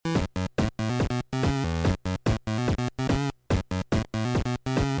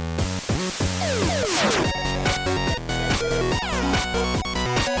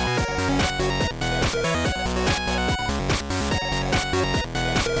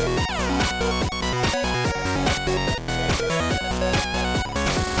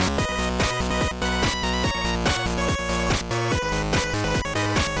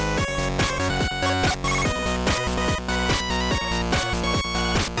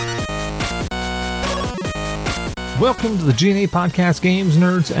Welcome to the G.N.A podcast, games,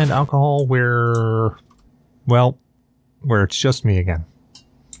 nerds, and alcohol, where it's just me again.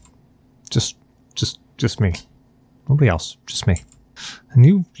 Just me. Nobody else, just me. And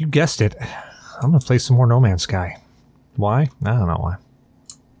you guessed it. I'm gonna play some more No Man's Sky. Why? I don't know why.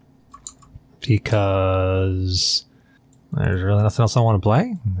 Because there's really nothing else I want to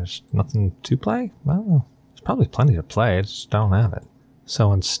play. There's nothing to play. I don't know. There's probably plenty to play. I just don't have it.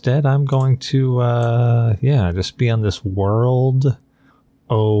 So instead, I'm going to, just be on this world.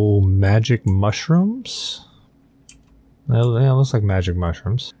 Oh, magic mushrooms? Yeah, looks like magic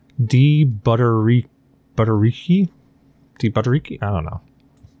mushrooms. Butteriki? I don't know.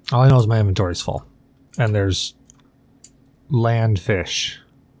 All I know is my inventory's full. And there's land fish.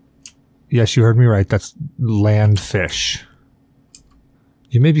 Yes, you heard me right. That's land fish.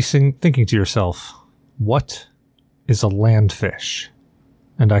 You may be thinking to yourself, what is a land fish?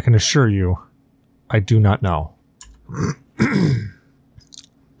 And I can assure you, I do not know.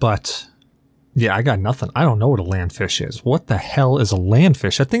 But, yeah, I got nothing. I don't know what a landfish is. What the hell is a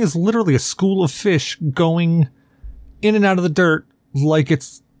landfish? That thing is literally a school of fish going in and out of the dirt like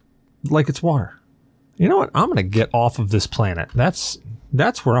it's water. You know what? I'm gonna get off of this planet. That's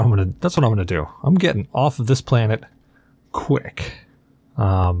what I'm gonna do. I'm getting off of this planet quick.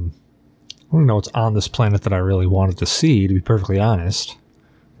 I don't know what's on this planet that I really wanted to see, to be perfectly honest.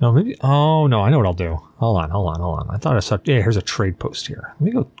 No, maybe. Oh, no, I know what I'll do. Hold on. I thought I saw. Yeah, here's a trade post here. Let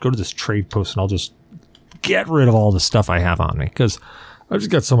me go to this trade post and I'll just get rid of all the stuff I have on me. Because I just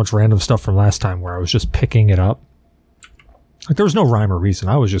got so much random stuff from last time where I was just picking it up. Like, there was no rhyme or reason.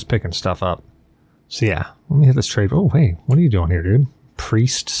 I was just picking stuff up. So, yeah, let me hit this trade. Oh, hey, what are you doing here, dude?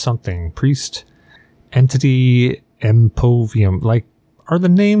 Priest entity empovium. Like, are the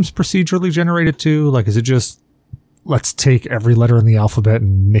names procedurally generated too? Like, is it just, let's take every letter in the alphabet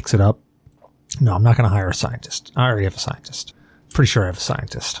and mix it up? No, I'm not going to hire a scientist. I already have a scientist. Pretty sure I have a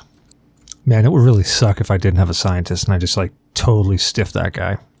scientist. Man, it would really suck if I didn't have a scientist and I just, like, totally stiffed that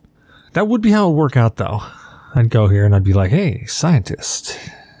guy. That would be how it would work out, though. I'd go here and I'd be like, hey, scientist.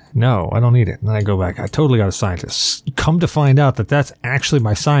 No, I don't need it. And then I go back. I totally got a scientist. Come to find out that that's actually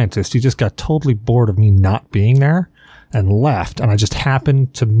my scientist. He just got totally bored of me not being there and left. And I just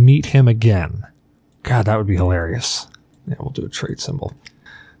happened to meet him again. God, that would be hilarious. Yeah, we'll do a trade symbol.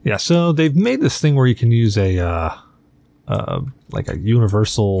 Yeah, so they've made this thing where you can use a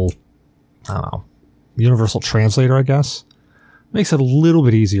universal, universal translator, I guess. Makes it a little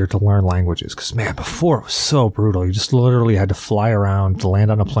bit easier to learn languages. Because, man, before it was so brutal. You just literally had to fly around to land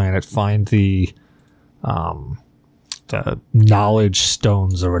on a planet, find the knowledge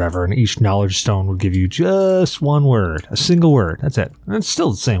stones or whatever, and each knowledge stone would give you just one word, a single word. That's it. And it's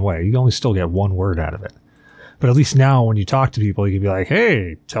still the same way. You only still get one word out of it. But at least now when you talk to people, you can be like,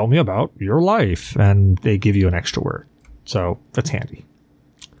 hey, tell me about your life. And they give you an extra word. So that's handy.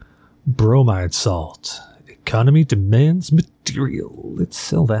 Bromide salt. Economy demands material. Let's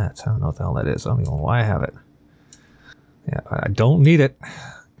sell that. I don't know what the hell that is. I don't even know why I have it. Yeah, I don't need it.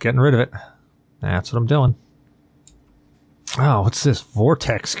 Getting rid of it. That's what I'm doing. Oh, what's this?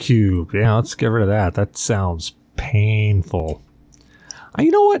 Vortex cube. Yeah, let's get rid of that. That sounds painful.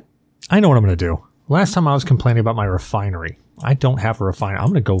 You know what? I know what I'm going to do. Last time I was complaining about my refinery. I don't have a refinery. I'm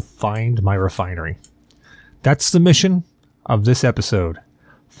going to go find my refinery. That's the mission of this episode.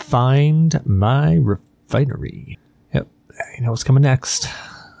 Find my refinery. Yep. You know what's coming next.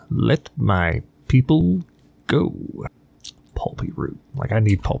 Let my people go. Pulpy root. Like, I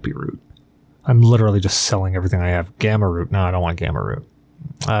need pulpy root. I'm literally just selling everything I have. Gamma root. No, I don't want gamma root.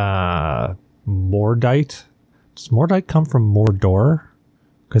 Mordite. Does Mordite come from Mordor?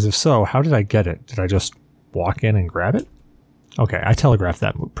 Because if so, how did I get it? Did I just walk in and grab it? Okay, I telegraphed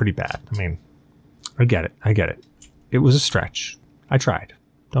that pretty bad. I mean, I get it. It was a stretch. I tried.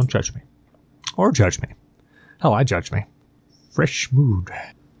 Don't judge me. Or judge me. Hell, I judge me. Fresh mood.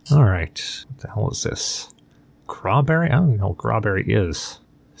 All right. What the hell is this? Crawberry? I don't even know what crawberry is.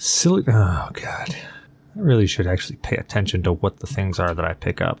 Silly. Oh, God. I really should actually pay attention to what the things are that I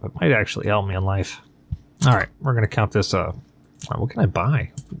pick up. It might actually help me in life. All right. We're going to count this up. What can I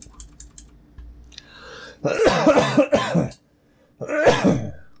buy?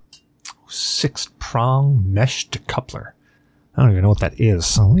 Six-prong meshed coupler. I don't even know what that is.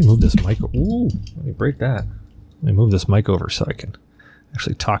 So let me move this mic. Ooh, let me break that. Let me move this mic over so I can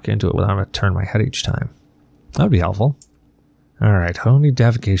actually talk into it without having to turn my head each time. That would be helpful. All right, Honey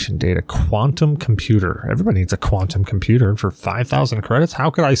navigation data, quantum computer. Everybody needs a quantum computer for 5,000 credits.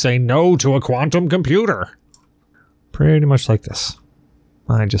 How could I say no to a quantum computer? Pretty much like this.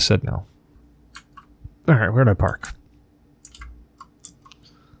 I just said no. All right, where'd I park?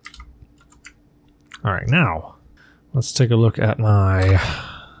 All right, now Let's take a look at my...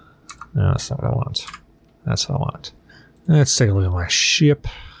 No, that's not what I want. That's what I want. Let's take a look at my ship.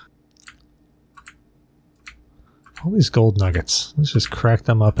 All these gold nuggets. Let's just crack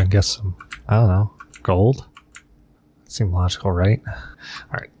them up and get some, I don't know, gold? Seems logical, right?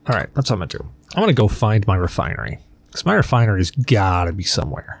 All right, that's what I'm going to do. I'm going to go find my refinery. Because my refinery's got to be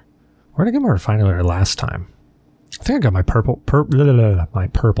somewhere. Where did I get my refinery last time? I think I got my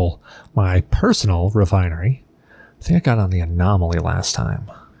my personal refinery. I think I got on the anomaly last time.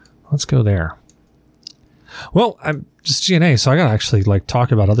 Let's go there. Well, I'm just G.N.A, so I gotta actually like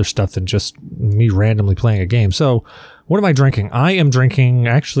talk about other stuff than just me randomly playing a game. So, what am I drinking? I am drinking.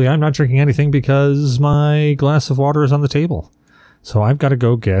 Actually, I'm not drinking anything because my glass of water is on the table. So I've got to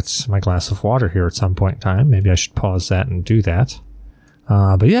go get my glass of water here at some point in time. Maybe I should pause that and do that.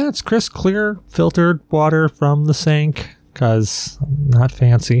 But yeah, it's crisp, clear, filtered water from the sink because I'm not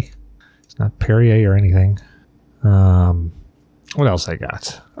fancy. It's not Perrier or anything. What else I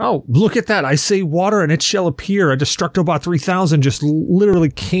got? Oh, look at that. I say water and it shall appear. A Destructobot 3000 just literally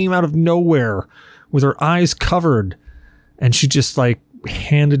came out of nowhere with her eyes covered. And she just like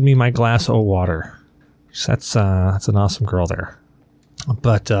handed me my glass of water. That's an awesome girl there.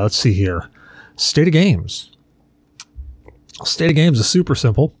 But let's see here. State of games. State of games is super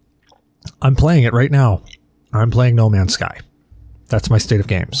simple. I'm playing it right now. I'm playing No Man's Sky. That's my state of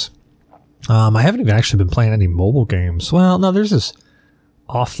games. I haven't even actually been playing any mobile games. Well, no, there's this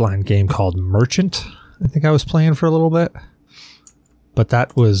offline game called Merchant. I think I was playing for a little bit. But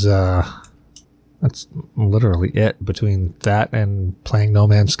that was, that's literally it between that and playing No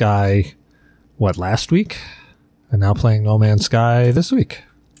Man's Sky, last week? And now playing No Man's Sky this week.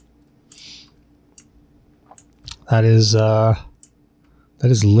 That has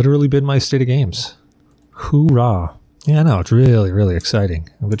literally been my state of games. Hoorah. Yeah, I know, it's really, really exciting.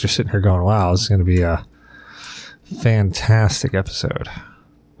 But you're sitting here going, wow, this is going to be a fantastic episode.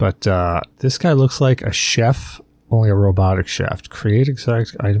 But this guy looks like a chef, only a robotic chef. Create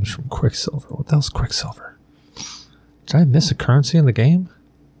exact items from Quicksilver. What the hell's Quicksilver? Did I miss a currency in the game?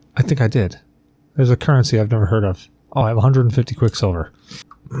 I think I did. There's a currency I've never heard of. Oh, I have 150 Quicksilver.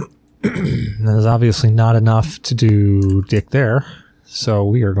 That is obviously not enough to do dick there. So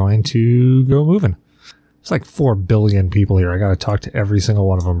we are going to go moving. There's like 4 billion people here. I got to talk to every single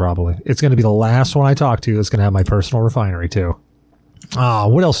one of them probably. It's going to be the last one I talk to that's going to have my personal refinery too.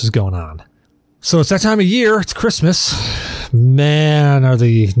 What else is going on? So it's that time of year. It's Christmas. Man, are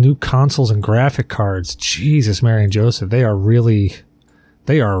the new consoles and graphic cards. Jesus, Mary and Joseph. They are really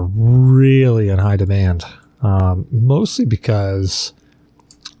in high demand. Mostly because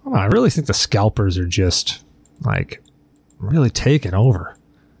I really think the scalpers are just like really taking over.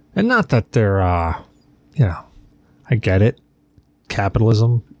 And not that they're, I get it.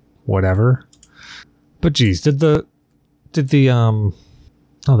 Capitalism, whatever. But geez, did the,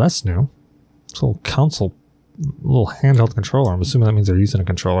 oh, that's new. It's a little console, little handheld controller. I'm assuming that means they're using a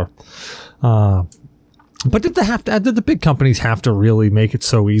controller. But did the big companies have to really make it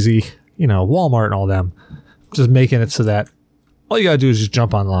so easy? You know, Walmart and all them, just making it so that all you gotta do is just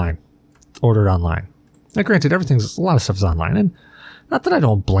jump online, order it online. Now, granted, a lot of stuff is online, and not that I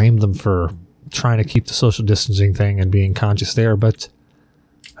don't blame them for trying to keep the social distancing thing and being conscious there, but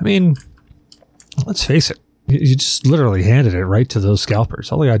I mean, let's face it, you just literally handed it right to those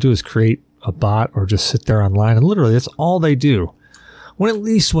scalpers. All they gotta do is create a bot or just sit there online, and literally that's all they do. At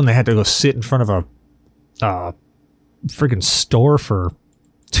least when they had to go sit in front of a friggin' store for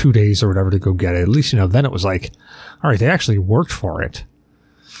 2 days or whatever to go get it, at least, then it was like, all right, they actually worked for it.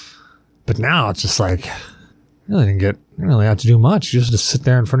 But now it's just like, you didn't really have to do much. You just have to sit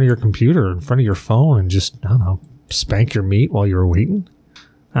there in front of your computer, in front of your phone, and just, I don't know, spank your meat while you were waiting.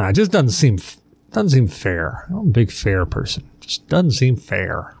 It just doesn't seem fair. I'm a big fair person. Just doesn't seem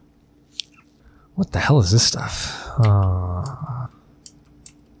fair. What the hell is this stuff? I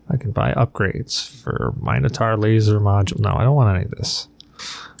can buy upgrades for Minotaur laser module. No, I don't want any of this.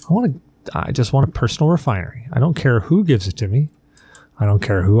 I just want a personal refinery. I don't care who gives it to me. I don't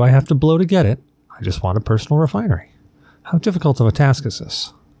care who I have to blow to get it. I just want a personal refinery. How difficult of a task is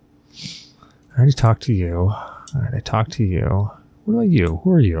this? I already talked to you. Alright, I talked to you. What about you?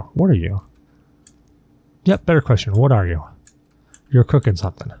 Who are you? What are you? Yep, better question. What are you? You're cooking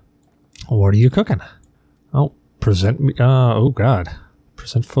something. What are you cooking? Oh, present me. Oh, God.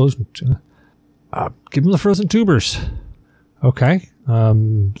 Present frozen. Give him the frozen tubers. Okay.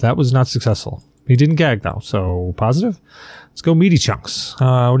 That was not successful. He didn't gag, though, so positive. Let's go meaty chunks.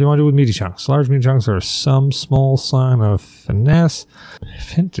 What do you want to do with meaty chunks? Large meaty chunks are some small sign of finesse.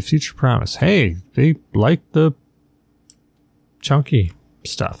 Hint to future promise. Hey, they like the chunky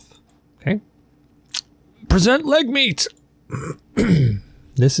stuff. Okay. present leg meat.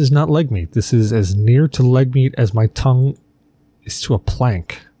 This is not leg meat. This is as near to leg meat as my tongue is to a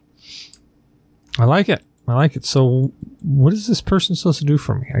plank. I like it. I like it. So what is this person supposed to do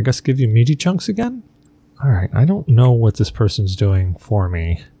for me? I guess give you meaty chunks again? All right. I don't know what this person's doing for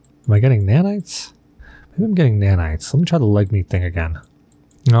me. Am I getting nanites? Maybe I'm getting nanites. Let me try the leg meat thing again.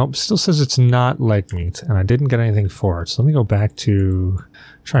 Nope. Still says it's not leg meat, and I didn't get anything for it. So let me go back to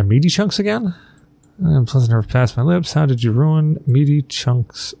try meaty chunks again. Pleasant nerve past my lips. How did you ruin meaty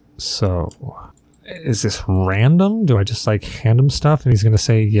chunks? So is this random? Do I just like hand him stuff and he's going to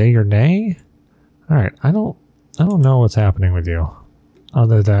say yay or nay? All right. I don't know what's happening with you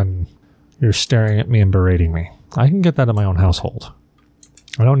other than you're staring at me and berating me. I can get that in my own household.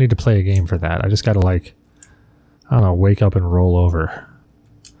 I don't need to play a game for that. I just got to like, I don't know, wake up and roll over.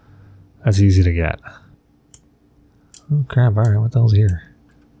 That's easy to get. Oh crap. All right. What the hell's here?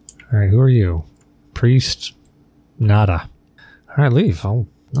 All right. Who are you? Priest? Nada. All right. Leave. Oh,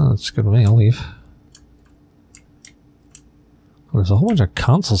 that's good with me. I'll leave. Well, there's a whole bunch of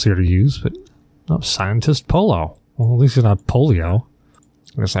consoles here to use, but no scientist polo. Well, at least it's not polio.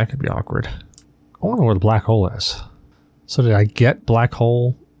 I guess that could be awkward. I wonder where the black hole is. So did I get black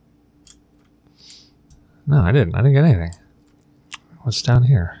hole? No, I didn't. I didn't get anything. What's down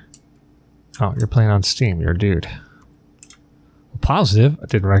here? Oh, you're playing on Steam. You're a dude. Well, positive. I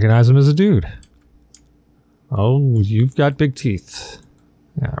didn't recognize him as a dude. Oh, you've got big teeth.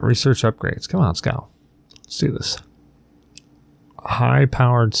 Yeah, research upgrades. Come on, let's go. Let's do this.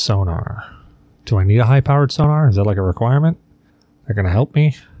 High-powered sonar. Do I need a high-powered sonar? Is that like a requirement? They're going to help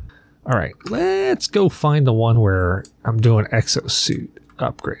me? All right, let's go find the one where I'm doing exosuit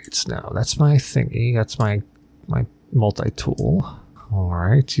upgrades now. That's my thingy. That's my multi-tool. All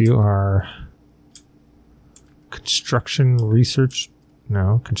right, you are construction research.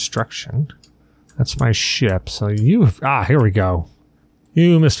 No, construction. That's my ship. So you... here we go.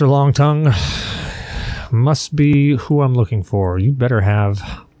 You, Mr. Longtongue, must be who I'm looking for. You better have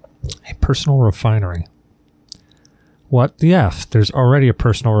a personal refinery. What the F? There's already a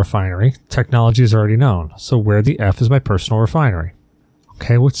personal refinery. Technology is already known. So where the F is my personal refinery?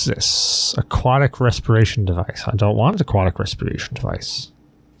 Okay, what's this? Aquatic respiration device. I don't want an aquatic respiration device.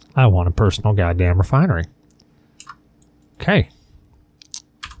 I want a personal goddamn refinery. Okay.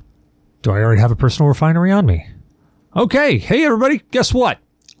 Do I already have a personal refinery on me? Okay, hey everybody, guess what?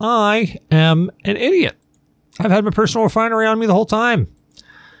 I am an idiot. I've had my personal refinery on me the whole time.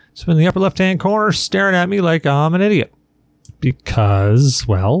 It's been in the upper left-hand corner staring at me like I'm an idiot. Because,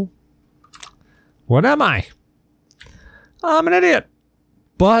 well, what am I? I'm an idiot.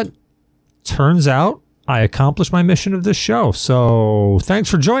 But turns out I accomplished my mission of this show. So thanks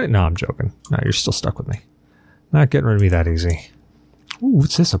for joining. No, I'm joking. No, you're still stuck with me. Not getting rid of me that easy. Ooh,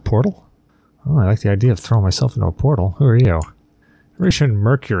 what's this, a portal? Oh, I like the idea of throwing myself into a portal. Who are you? Federation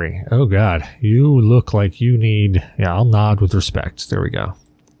Mercury. Oh, God. You look like you need... Yeah, I'll nod with respect. There we go.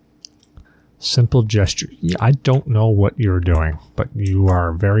 Simple gesture. Yeah, I don't know what you're doing, but you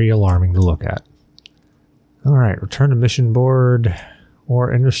are very alarming to look at. All right. Return to mission board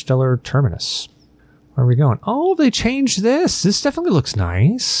or interstellar terminus. Where are we going? Oh, they changed this. This definitely looks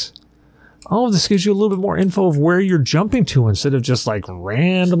nice. Oh, this gives you a little bit more info of where you're jumping to instead of just like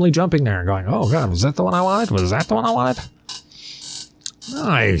randomly jumping there and going, oh, God, was that the one I wanted? Was that the one I wanted?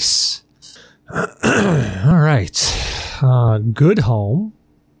 Nice. All right. Good home.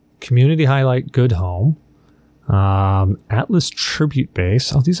 Community highlight, good home. Atlas tribute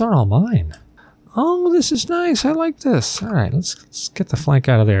base. Oh, these are all mine. Oh, this is nice. I like this. All right, let's get the flank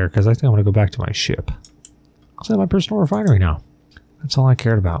out of there because I think I want to go back to my ship. I'll have my personal refinery now. That's all I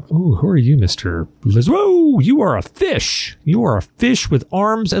cared about. Ooh, who are you, Mr. Liz? Whoa, you are a fish. You are a fish with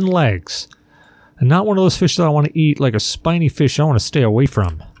arms and legs. And not one of those fish that I want to eat, like a spiny fish I want to stay away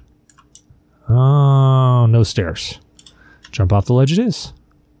from. Oh, no stairs. Jump off the ledge it is.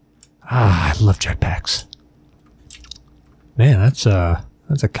 Ah, I love jetpacks. Man, that's a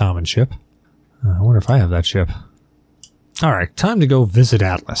common ship. I wonder if I have that ship. All right, time to go visit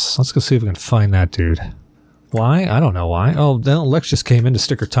Atlas. Let's go see if we can find that dude. Why? I don't know why. Oh, then Lex just came in to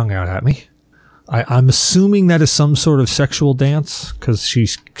stick her tongue out at me. I'm assuming that is some sort of sexual dance because she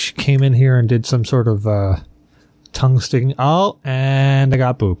came in here and did some sort of tongue sticking. Oh, and I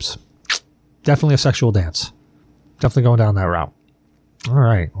got boobs. Definitely a sexual dance. Definitely going down that route. All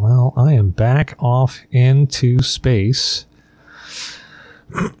right. Well, I am back off into space.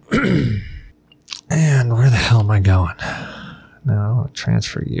 And where the hell am I going? No, I want to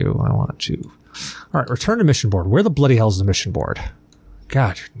transfer you. I want to... All right. Return to mission board. Where the bloody hell is the mission board?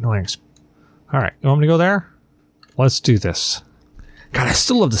 God, you're annoying. All right. You want me to go there? Let's do this. God, I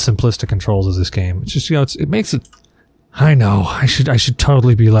still love the simplistic controls of this game. It's just, it makes it... I know, I should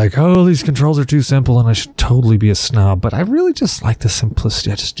totally be like, oh, these controls are too simple, and I should totally be a snob, but I really just like the simplicity.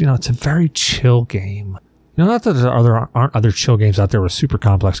 I just, it's a very chill game. Not that there aren't other chill games out there with super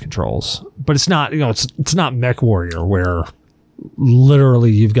complex controls, but it's not, it's not Mech Warrior, where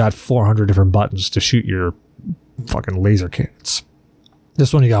literally you've got 400 different buttons to shoot your fucking laser cannons.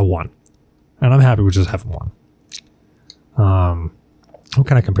 This one you got one, and I'm happy with just having one. What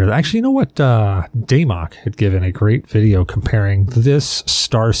can I compare that? Actually, you know what? Daymok had given a great video comparing this,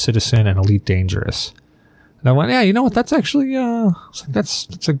 Star Citizen, and Elite Dangerous. And I went, yeah, you know what? That's actually,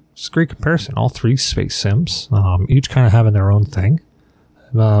 that's a great comparison. All three space sims, each kind of having their own thing.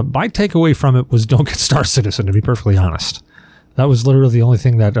 My takeaway from it was don't get Star Citizen, to be perfectly honest. That was literally the only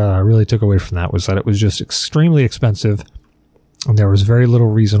thing that I really took away from that, was that it was just extremely expensive, and there was very little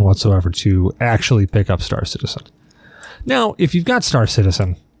reason whatsoever to actually pick up Star Citizen. Now, if you've got Star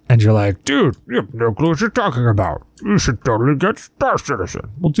Citizen, and you're like, dude, you have no clue what you're talking about. You should totally get Star Citizen.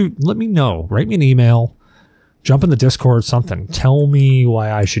 Well, dude, let me know. Write me an email. Jump in the Discord, something. Tell me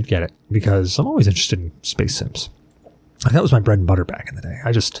why I should get it, because I'm always interested in space sims. That was my bread and butter back in the day.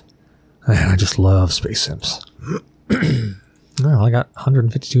 I just love space sims. Well, I got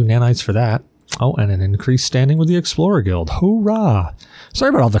 152 nanites for that. Oh, and an increased standing with the Explorer Guild. Hoorah! Sorry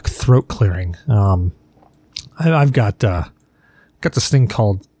about all the throat clearing. I've got this thing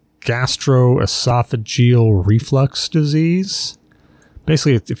called gastroesophageal reflux disease.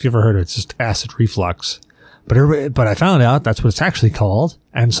 Basically, if you've ever heard of it, it's just acid reflux. But I found out that's what it's actually called,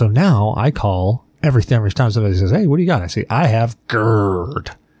 and so now I call every time somebody says, "Hey, what do you got?" I say, "I have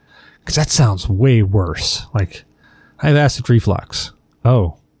GERD," because that sounds way worse. Like, I have acid reflux.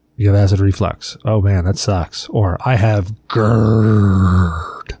 Oh, you have acid reflux. Oh man, that sucks. Or I have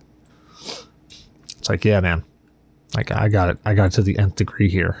GERD. It's like, yeah, man. Like, I got it to the nth degree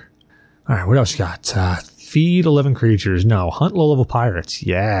here. All right, what else you got? Feed 11 creatures. No. Hunt low-level pirates.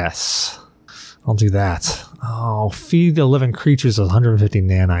 Yes. I'll do that. Oh, feed 11 creatures with 150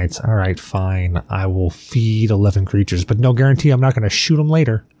 nanites. All right, fine. I will feed 11 creatures, but no guarantee I'm not going to shoot them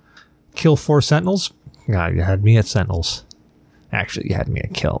later. Kill 4 sentinels? Yeah, you had me at sentinels. Actually, you had me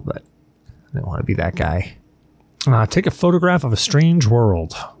at kill, but I didn't want to be that guy. Take a photograph of a strange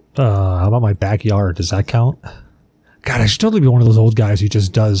world. How about my backyard? Does that count? God, I should totally be one of those old guys who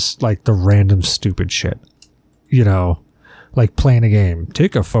just does, like, the random stupid shit. Like playing a game.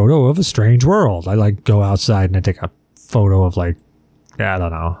 Take a photo of a strange world. I, like, go outside and I take a photo of, like, I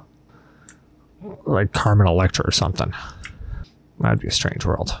don't know, like Carmen Electra or something. That'd be a strange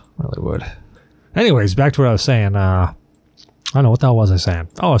world. Really would. Anyways, back to what I was saying. I don't know, what the hell was I saying?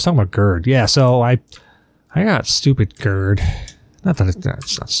 Oh, I was talking about GERD. Yeah, so I got stupid GERD. Not that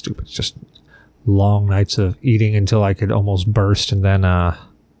it's not stupid. It's just long nights of eating until I could almost burst, and then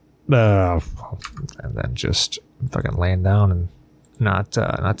just fucking laying down and not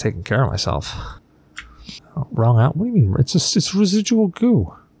taking care of myself. Oh, wrong out. What do you mean? It's residual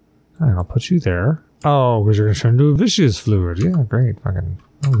goo. All right, I'll put you there. Oh, because you're gonna turn into a viscous fluid. Yeah, great. Fucking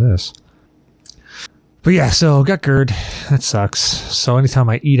this. But yeah, so got GERD. That sucks. So anytime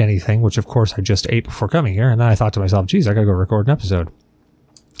I eat anything, which of course I just ate before coming here, and then I thought to myself, geez, I gotta go record an episode.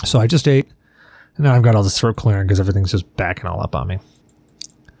 So I just ate, and now I've got all this throat clearing because everything's just backing all up on me.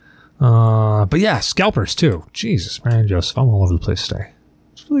 But yeah, scalpers too. Jesus, Mary and Joseph, I'm all over the place today.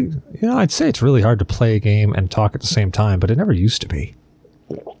 It's really, I'd say it's really hard to play a game and talk at the same time, but it never used to be.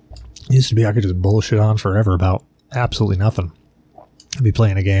 It used to be I could just bullshit on forever about absolutely nothing. I'd be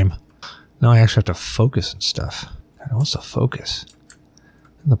playing a game. Now I actually have to focus and stuff. I don't want to focus.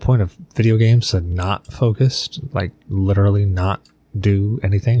 And the point of video games to not focus, like literally not do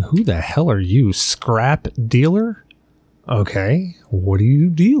anything. Who the hell are you? Scrap dealer? Okay, what are you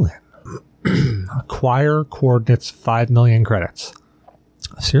dealing? Acquire coordinates 5 million credits.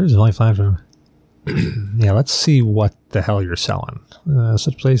 A series of only 5. Yeah, let's see what the hell you're selling.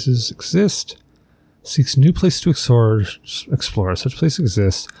 Such places exist. Seeks new places to explore. Such places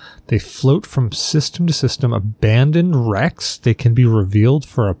exist. They float from system to system. Abandoned wrecks. They can be revealed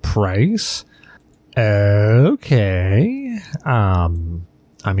for a price. Okay. I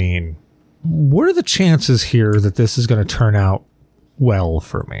mean, what are the chances here that this is going to turn out well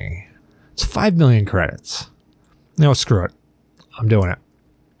for me? It's 5 million credits. No, screw it. I'm doing it.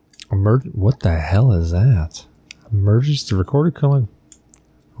 What the hell is that? Emerges the recorded color.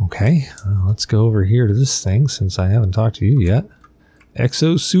 Okay, let's go over here to this thing since I haven't talked to you yet.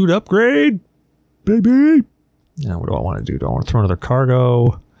 Exosuit upgrade, baby. Now, what do I want to do? Do I want to throw another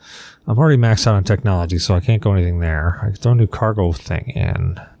cargo? I'm already maxed out on technology, so I can't go anything there. I can throw a new cargo thing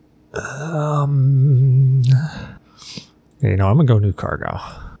in. You know, I'm gonna go new cargo.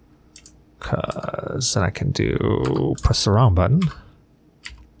 Cause then I can do press the wrong button.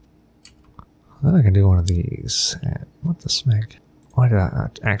 Then I can do one of these. And what the smack? Why did I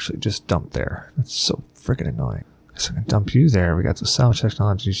actually just dump there? That's so freaking annoying. So I can dump you there. We got the salvage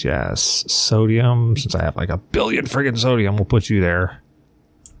technologies. Yes. Sodium. Since I have like a billion friggin' sodium, we'll put you there.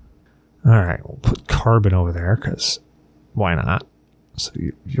 All right. We'll put carbon over there because why not? So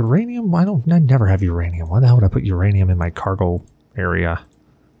uranium? I never have uranium. Why the hell would I put uranium in my cargo area?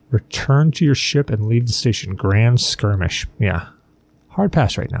 Return to your ship and leave the station. Grand skirmish. Yeah. Hard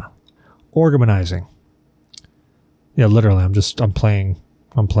pass right now. Organizing. Yeah, literally, I'm playing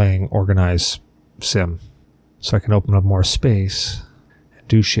organize sim. So I can open up more space and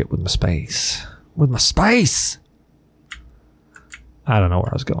do shit with my space. With my space! I don't know where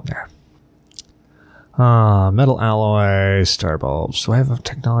I was going there. Metal alloy, star bulbs. Do I have a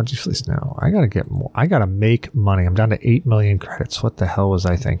technology fleece? No. I gotta get more. I gotta make money. I'm down to 8 million credits. What the hell was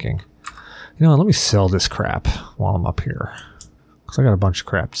I thinking? You know what? Let me sell this crap while I'm up here. Because I got a bunch of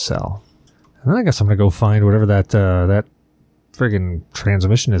crap to sell. And then I guess I'm gonna go find whatever that friggin'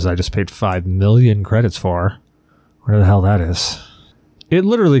 transmission is I just paid 5 million credits for. Where the hell that is. It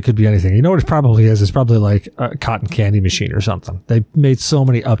literally could be anything. You know what it probably is? It's probably like a cotton candy machine or something. They made so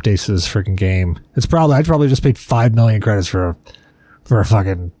many updates to this freaking game. I probably just paid 5 million credits for a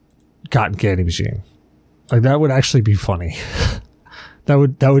fucking cotton candy machine. Like, that would actually be funny. that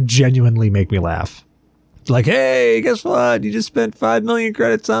would genuinely make me laugh. Like, hey, guess what? You just spent 5 million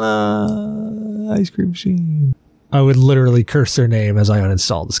credits on a ice cream machine. I would literally curse their name as I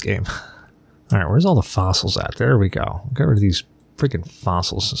uninstall this game. All right, where's all the fossils at? There we go. Get rid of these freaking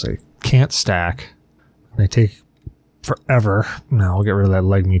fossils since they can't stack. They take forever. No, we'll get rid of that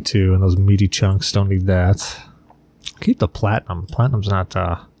leg meat too, and those meaty chunks. Don't need that. Keep the platinum. Platinum's not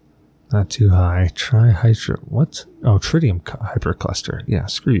too high. What? Oh, tritium hypercluster. Yeah,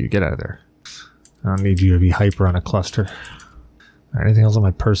 screw you. Get out of there. I don't need you to be hyper on a cluster. All right, anything else on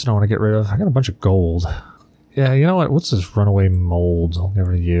my person I want to get rid of? I got a bunch of gold. Yeah, you know what? What's this runaway mold? I'll get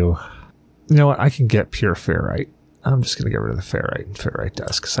rid of you. You know what? I can get pure ferrite. I'm just going to get rid of the ferrite and ferrite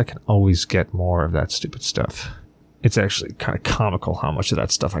dust because I can always get more of that stupid stuff. It's actually kind of comical how much of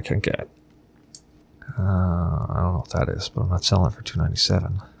that stuff I can get. I don't know what that is, but I'm not selling it for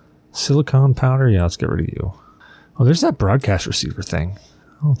 $297. Silicon powder? Yeah, let's get rid of you. Oh, there's that broadcast receiver thing.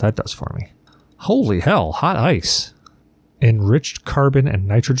 Oh, what that does for me. Holy hell, hot ice. Enriched carbon and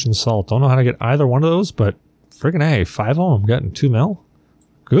nitrogen salt. Don't know how to get either one of those, but friggin' A, 5 of them, I'm getting 2 mil.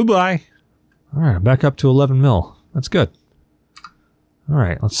 Goodbye. All right, I'm back up to 11 mil. That's good. All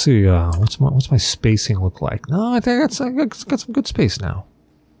right, let's see. What's my spacing look like? No, I think I got some good space now.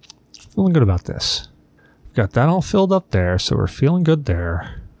 Feeling good about this. Got that all filled up there, so we're feeling good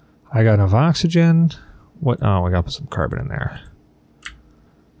there. I got enough oxygen. What? Oh, I got to put some carbon in there.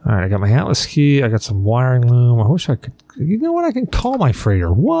 All right, I got my Atlas key. I got some wiring loom. I wish I could. You know what? I can call my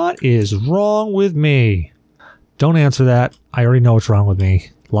freighter. What is wrong with me? Don't answer that. I already know what's wrong with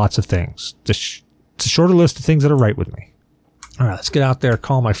me. Lots of things. It's a shorter list of things that are right with me. All right, let's get out there,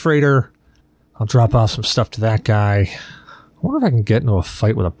 call my freighter. I'll drop off some stuff to that guy. I wonder if I can get into a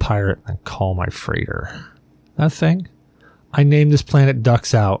fight with a pirate and call my freighter. That thing? I named this planet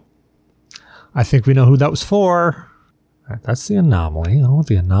Ducks Out. I think we know who that was for. All right, that's the anomaly. I don't want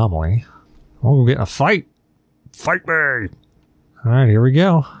the anomaly. I want to go get in a fight. Fight me! All right, here we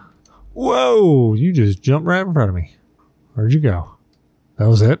go. Whoa! You just jumped right in front of me. Where'd you go? That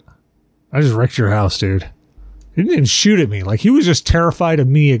was it? I just wrecked your house, dude. He didn't even shoot at me. Like, he was just terrified of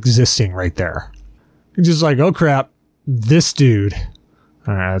me existing right there. He's just like, oh crap, this dude.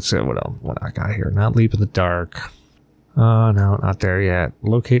 All right, that's it. What I got here? Not leap in the dark. Oh, no, not there yet.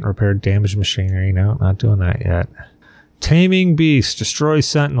 Locate and repair damaged machinery. No, not doing that yet. Taming beasts. Destroy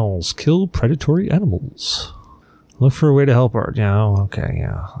sentinels. Kill predatory animals. Look for a way to help our... Yeah, okay,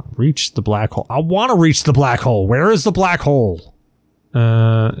 yeah. Reach the black hole. I want to reach the black hole. Where is the black hole?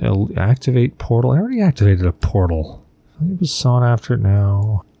 Activate portal. I already activated a portal. I was sought after.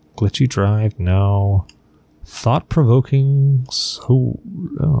 No. Glitchy drive. No. Thought-provoking.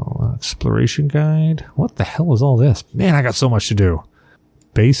 Exploration guide. What the hell is all this? Man, I got so much to do.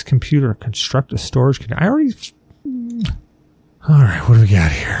 Base computer. Construct a storage container. I already... Alright, what do we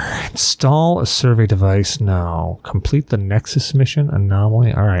got here? Install a survey device. No. Complete the Nexus mission.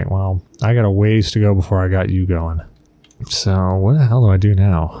 Anomaly. Alright, well, I got a ways to go before I got you going. So, what the hell do I do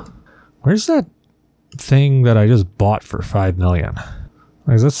now? Where's that thing that I just bought for 5 million?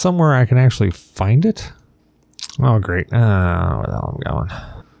 Is that somewhere I can actually find it? Oh, great. Where the hell am I going?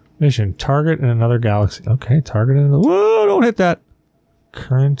 Mission. Target in another galaxy. Okay, target in another... Whoa, don't hit that.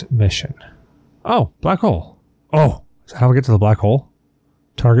 Current mission. Oh, black hole. Oh, Is that how we get to the black hole?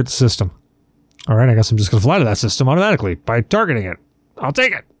 Target the system. All right, I guess I'm just going to fly to that system automatically by targeting it. I'll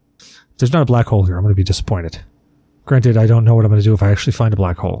take it. If there's not a black hole here, I'm going to be disappointed. Granted, I don't know what I'm going to do if I actually find a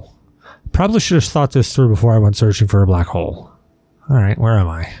black hole. Probably should have thought this through before I went searching for a black hole. All right, where am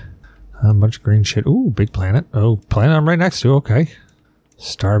I? A bunch of green shit. Ooh, big planet. Oh, planet I'm right next to. Okay.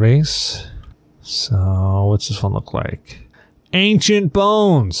 Starbase. So, what's this one look like? Ancient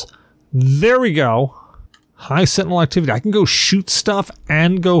Bones. There we go. High sentinel activity. I can go shoot stuff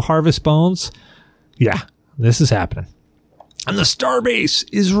and go harvest bones. Yeah, this is happening. And the starbase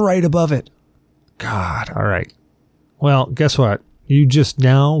is right above it. God, all right. Well, guess what? You just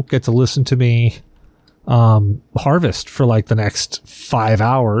now get to listen to me harvest for like the next 5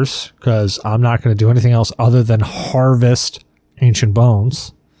 hours, because I'm not going to do anything else other than harvest ancient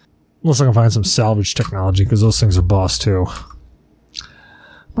bones. Unless I can find some salvage technology, because those things are boss too.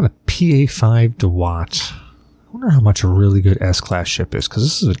 I'm on a PA-5 DeWatt. I wonder how much a really good S-class ship is, because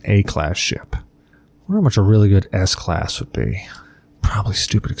this is an A-class ship. I wonder how much a really good S-class would be. Probably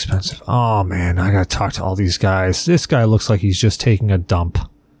stupid expensive. Oh man, I gotta talk to all these guys. This guy looks like he's just taking a dump.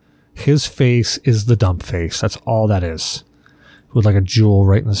 His face is the dump face. That's all that is. With like a jewel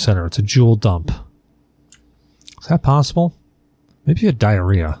right in the center. It's a jewel dump. Is that possible? Maybe you had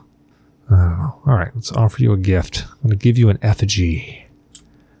diarrhea. I don't know. Alright, let's offer you a gift. I'm gonna give you an effigy.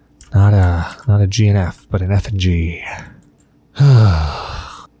 Not a G.N.A, but an F&G.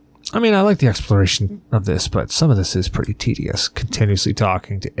 I mean, I like the exploration of this, but some of this is pretty tedious. Continuously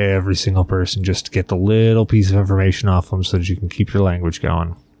talking to every single person just to get the little piece of information off them so that you can keep your language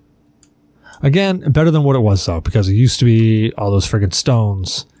going. Again, better than what it was, though, because it used to be all those friggin'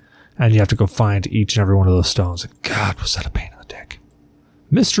 stones, and you have to go find each and every one of those stones. And God, was that a pain in the dick.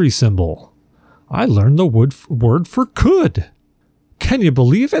 Mystery symbol. I learned the word for could. Can you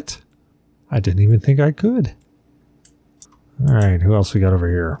believe it? I didn't even think I could. All right, who else we got over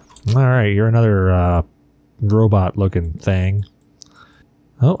here? All right, you're another robot-looking thing.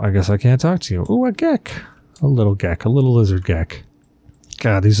 Oh, I guess I can't talk to you. Ooh, a gek. A little lizard gek.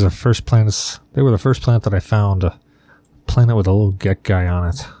 God, these are the first planets. They were the first planet that I found. A planet with a little gek guy on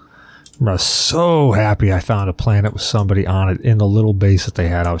it. I was so happy I found a planet with somebody on it in the little base that they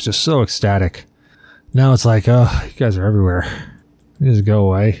had. I was just so ecstatic. Now it's like, oh, you guys are everywhere. You just go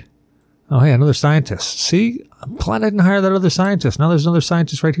away. Oh, hey, another scientist. See? I'm glad I didn't hire that other scientist. Now there's another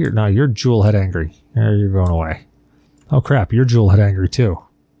scientist right here. No, you're jewel head angry. You're going away. Oh, crap. You're jewel head angry, too.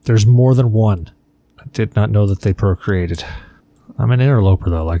 There's more than one. I did not know that they procreated. I'm an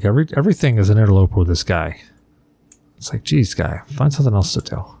interloper, though. Like, everything is an interloper with this guy. It's like, geez, guy, find something else to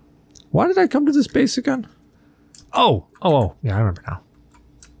do. Why did I come to this base again? Oh. Yeah, I remember now.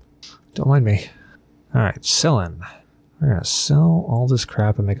 Don't mind me. All right, selling. We're going to sell all this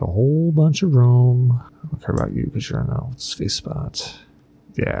crap and make a whole bunch of room. I don't care about you because you're in a space spot.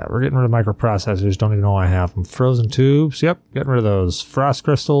 Yeah, we're getting rid of microprocessors. Don't even know I have them. Frozen tubes. Yep, getting rid of those. Frost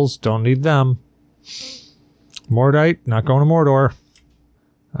crystals. Don't need them. Mordite. Not going to Mordor.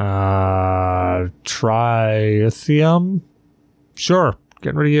 Triithium. Sure,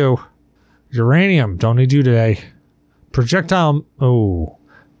 getting rid of you. Uranium. Don't need you today. Projectile. Oh,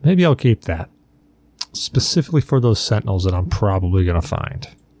 maybe I'll keep that. Specifically for those sentinels that I'm probably going to find.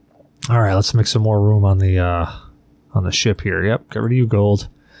 All right, let's make some more room on the ship here. Yep, get rid of you, gold.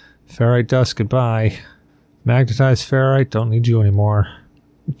 Ferrite dust, goodbye. Magnetized ferrite, don't need you anymore.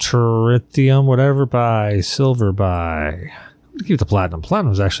 Tritium, whatever, bye. Silver, bye. I'm going to keep the platinum.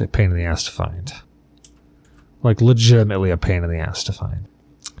 Platinum is actually a pain in the ass to find. Like, legitimately a pain in the ass to find.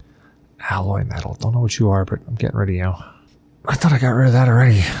 Alloy metal, don't know what you are, but I'm getting rid of you. I thought I got rid of that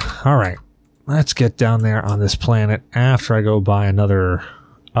already. All right. Let's get down there on this planet after I go buy another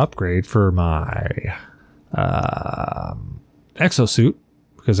upgrade for my exosuit.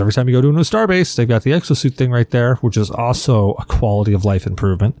 Because every time you go to a new starbase, they've got the exosuit thing right there, which is also a quality of life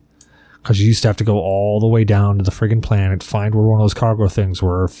improvement. Because you used to have to go all the way down to the friggin' planet, find where one of those cargo things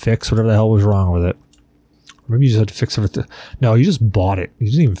were, fix whatever the hell was wrong with it. Maybe you just had to fix everything. No, you just bought it. You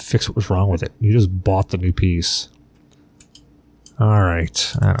didn't even fix what was wrong with it. You just bought the new piece. All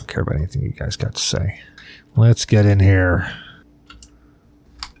right. I don't care about anything you guys got to say. Let's get in here.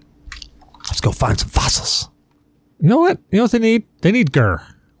 Let's go find some fossils. You know what? You know what they need? They need GR.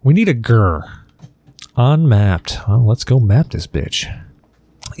 We need a GR. Unmapped. Well, let's go map this bitch.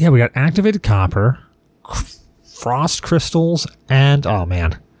 Yeah, we got activated copper, frost crystals, and oh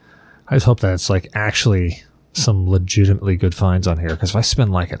man. I just hope that it's like actually some legitimately good finds on here. Because if I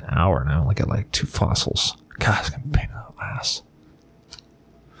spend like an hour now, I only get like 2 fossils. God, it's going to be a pain in the ass.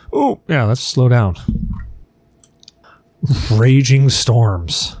 Oh, yeah, let's slow down. Raging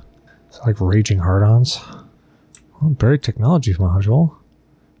storms. Is it like raging hard-ons? Oh, buried technology module.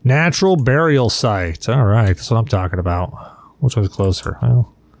 Natural burial site. All right, that's what I'm talking about. Which one's closer?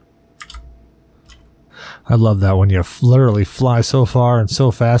 Well, I love that when you literally fly so far and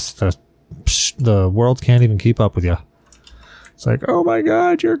so fast that the world can't even keep up with you. It's like, oh my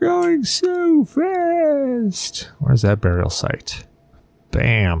god, you're going so fast. Where's that burial site?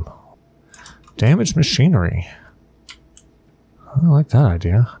 Bam. Damaged machinery. I like that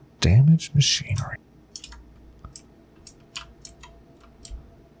idea. Damaged machinery.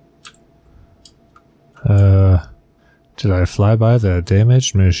 Did I fly by the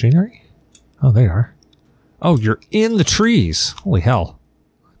damaged machinery? Oh, they are. Oh, you're in the trees. Holy hell.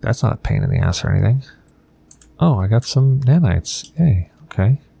 That's not a pain in the ass or anything. Oh, I got some nanites. Yay.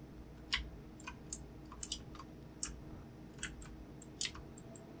 Okay.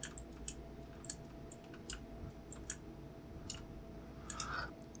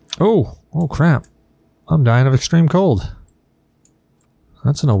 Oh, oh crap. I'm dying of extreme cold.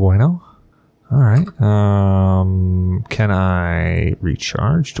 That's no bueno. Alright. Can I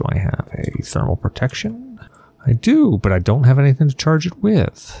recharge? Do I have a thermal protection? I do, but I don't have anything to charge it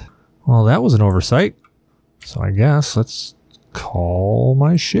with. Well, that was an oversight. So I guess let's call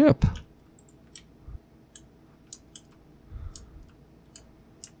my ship.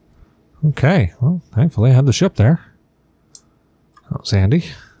 Okay, well, thankfully I have the ship there. That was handy.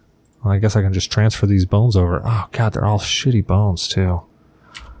 Well, I guess I can just transfer these bones over. Oh god, they're all shitty bones too.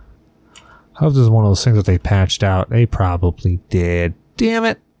 I hope this is one of those things that they patched out. They probably did. Damn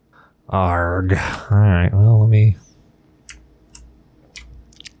it! Arg. Alright, well, let me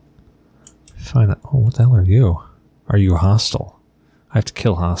find that. Oh, what the hell are you? Are you hostile? I have to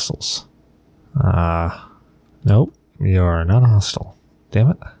kill hostiles. Nope. You're not hostile.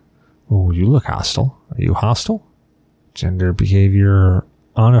 Damn it. Oh, you look hostile. Are you hostile? Gender, behavior,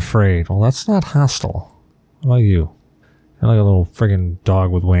 unafraid. Well, that's not hostile. What about you? You're like a little friggin'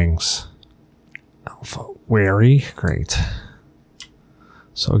 dog with wings. Alpha, wary. Great.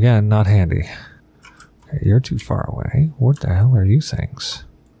 So again, not handy. Okay, you're too far away. What the hell are you things?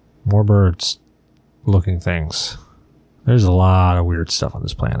 More birds looking things. There's a lot of weird stuff on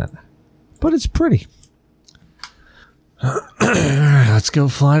this planet. But it's pretty. Let's go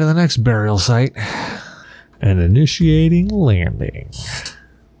fly to the next burial site. And initiating landing.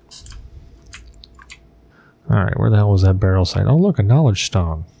 Alright, where the hell was that burial site? Oh look, a knowledge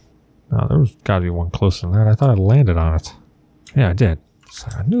stone. No, there was gotta be one closer than that. I thought I landed on it. Yeah, I did. So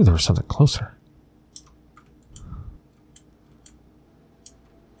I knew there was something closer.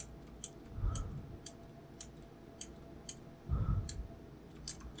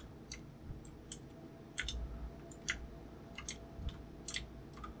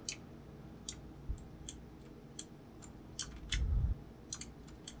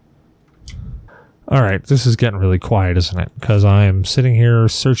 Alright, this is getting really quiet, isn't it? Because I'm sitting here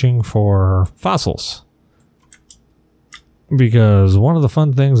searching for fossils. Because one of the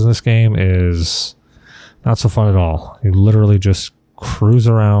fun things in this game is not so fun at all. You literally just cruise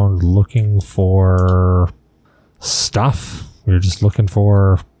around looking for stuff. You're just looking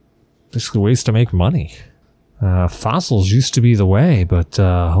for basically ways to make money. Fossils used to be the way, but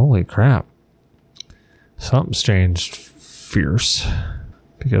holy crap. Something's changed fierce.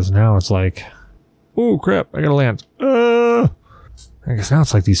 Because now it's like, oh crap, I gotta land. I guess now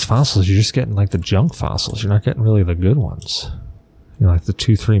it's like these fossils, you're just getting like the junk fossils. You're not getting really the good ones. You know, like the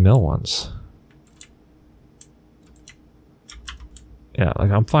 2-3 mil ones. Yeah, like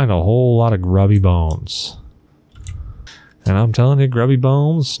I'm finding a whole lot of grubby bones. And I'm telling you, grubby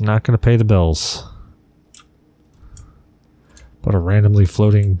bones, not gonna pay the bills. But a randomly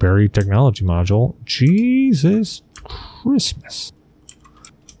floating buried technology module. Jesus Christmas.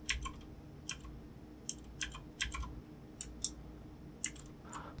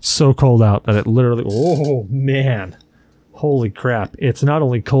 So cold out that it literally, oh man, holy crap, it's not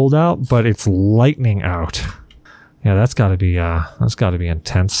only cold out but it's lightning out. Yeah, that's got to be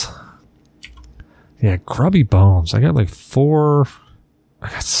intense. Yeah, grubby bones. I got like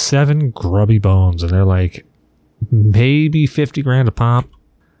 7 grubby bones, and they're like maybe 50 grand a pop.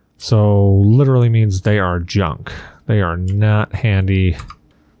 So literally means they are junk. They are not handy.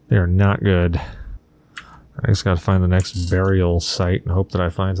 They are not good. I just gotta find the next burial site and hope that I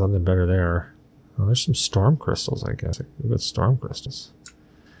find something better there. Oh, there's some storm crystals, I guess. We've got storm crystals.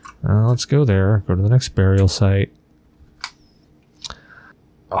 Let's go there. Go to the next burial site.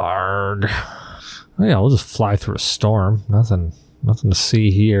 Arg. Oh yeah, we'll just fly through a storm. Nothing to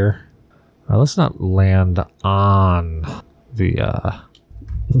see here. Let's not land on the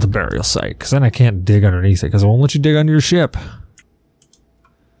burial site, because then I can't dig underneath it, because it won't let you dig under your ship.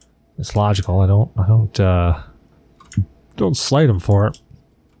 It's logical. I don't Don't slight him for it.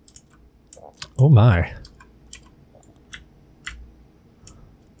 Oh my.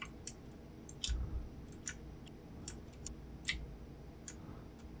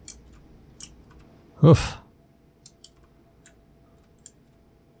 Oof.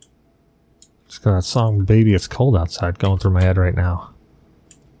 Just got that song Baby It's Cold Outside going through my head right now.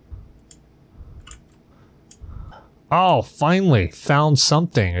 Oh, finally found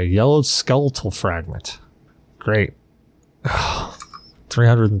something. A yellow skeletal fragment. Great.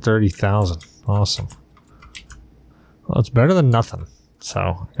 330,000. Awesome. Well, it's better than nothing. So,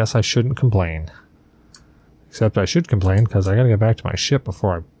 I guess I shouldn't complain. Except I should complain because I gotta get back to my ship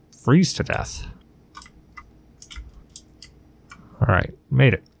before I freeze to death. Alright,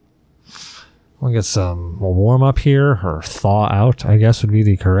 made it. We'll get some warm up here, or thaw out, I guess would be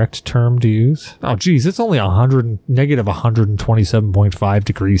the correct term to use. Oh geez, it's only negative 127.5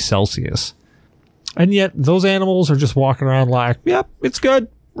 degrees Celsius. And yet, those animals are just walking around like, yep, it's good.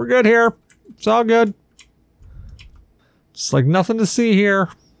 We're good here. It's all good. It's like nothing to see here.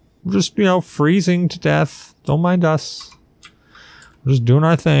 We're just, you know, freezing to death. Don't mind us. We're just doing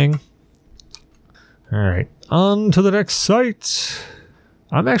our thing. Alright, on to the next site.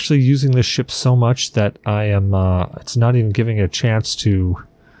 I'm actually using this ship so much that I am, it's not even giving it a chance to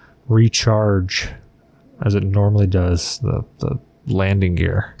recharge as it normally does, the landing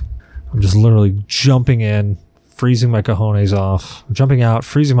gear. I'm just literally jumping in, freezing my cojones off, jumping out,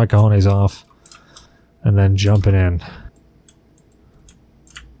 freezing my cojones off, and then jumping in.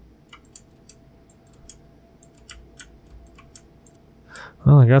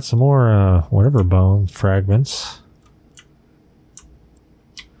 Well, I got some more, whatever bone fragments.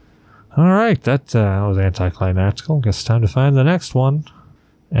 Alright, that was anticlimactical. Guess it's time to find the next one.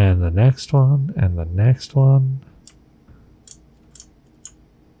 And the next one, and the next one.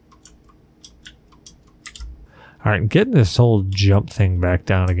 Alright, getting this whole jump thing back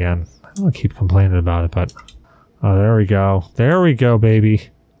down again. I don't want to keep complaining about it, but... Oh, there we go. There we go, baby.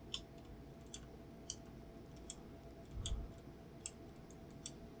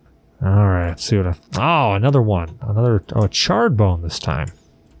 Alright, let's see what oh, another one. A charred bone this time.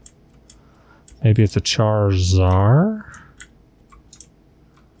 Maybe it's a Charizard?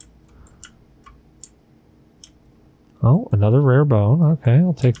 Oh, another rare bone. Okay,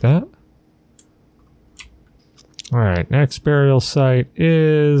 I'll take that. Alright, next burial site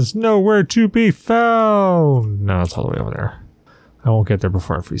is nowhere to be found. No, it's all the way over there. I won't get there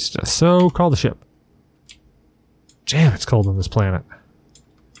before I freeze to death. So, call the ship. Damn, it's cold on this planet.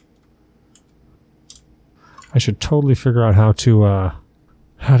 I should totally figure out how to,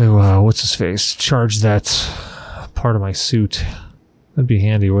 what's his face, charge that part of my suit. That'd be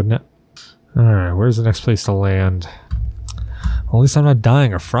handy, wouldn't it? Alright, where's the next place to land? Well, at least I'm not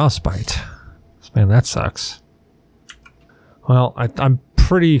dying of frostbite. Man, that sucks. Well, I'm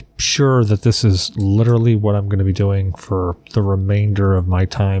pretty sure that this is literally what I'm going to be doing for the remainder of my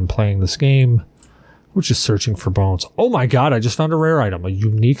time playing this game, which is searching for bones. Oh my god, I just found a rare item, a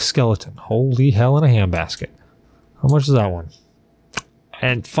unique skeleton. Holy hell in a handbasket. How much is that one?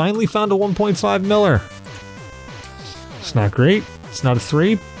 And finally found a 1.5 miller. It's not great. It's not a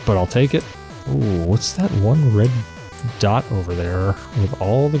 3, but I'll take it. Ooh, what's that one red dot over there with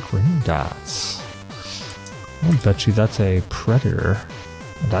all the green dots? I bet you that's a predator,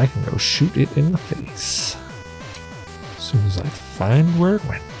 and I can go shoot it in the face as soon as I find where it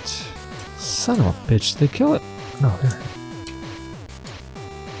went. Son of a bitch, they kill it. No, there.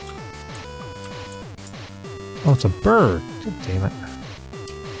 Oh, it's a bird. God damn it.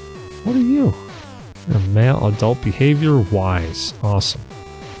 What are you? You're a male adult behavior wise. Awesome.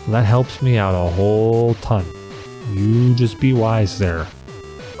 Well, that helps me out a whole ton. You just be wise there.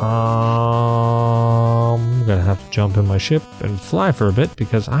 I'm gonna have to jump in my ship and fly for a bit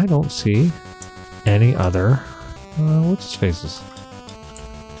because I don't see any other what's his faces.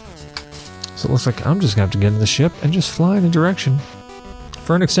 So it looks like I'm just gonna have to get in the ship and just fly in a direction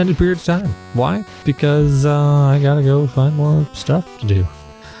for an extended period of time. Why? Because I gotta go find more stuff to do.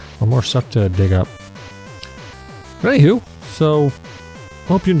 Or more stuff to dig up. But anywho, so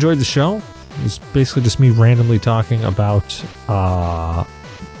hope you enjoyed the show. It's basically just me randomly talking about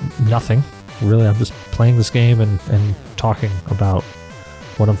nothing. Really, I'm just playing this game and talking about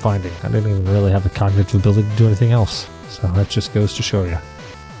what I'm finding. I didn't even really have the cognitive ability to do anything else. So that just goes to show you.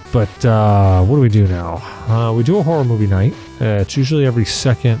 But what do we do now? We do a horror movie night. It's usually every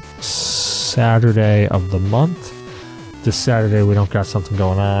second Saturday of the month. This Saturday we don't got something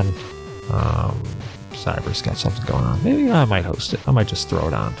going on. Cyber's got something going on. Maybe I might host it. I might just throw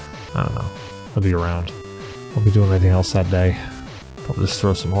it on. I don't know. I'll be around. Won't be doing anything else that day. Probably just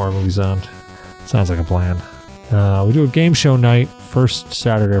throw some horror movies on. Sounds like a plan. We do a game show night first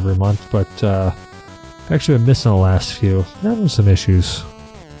Saturday every month, but I've actually been missing the last few. Having some issues,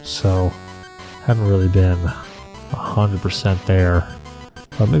 so haven't really been 100% there.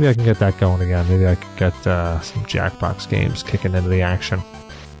 But maybe I can get that going again. Maybe I could get some Jackbox games kicking into the action.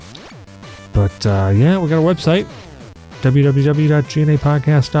 But yeah, we got a website,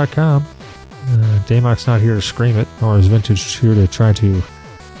 www.gnapodcast.com. Damok's not here to scream it, nor is Vintage here to try to,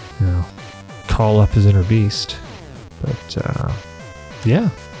 call up his inner beast. But yeah,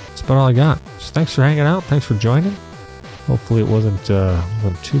 that's about all I got. So thanks for hanging out. Thanks for joining. Hopefully it wasn't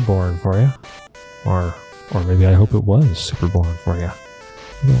too boring for you, or maybe I hope it was super boring for you.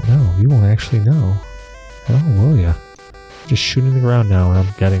 You don't know. You won't actually know. Oh, will you? I'm just shooting the ground now and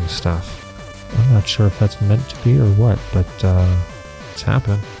I'm getting stuff. I'm not sure if that's meant to be or what, but it's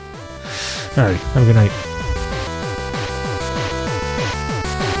happening. Alright, have a good night.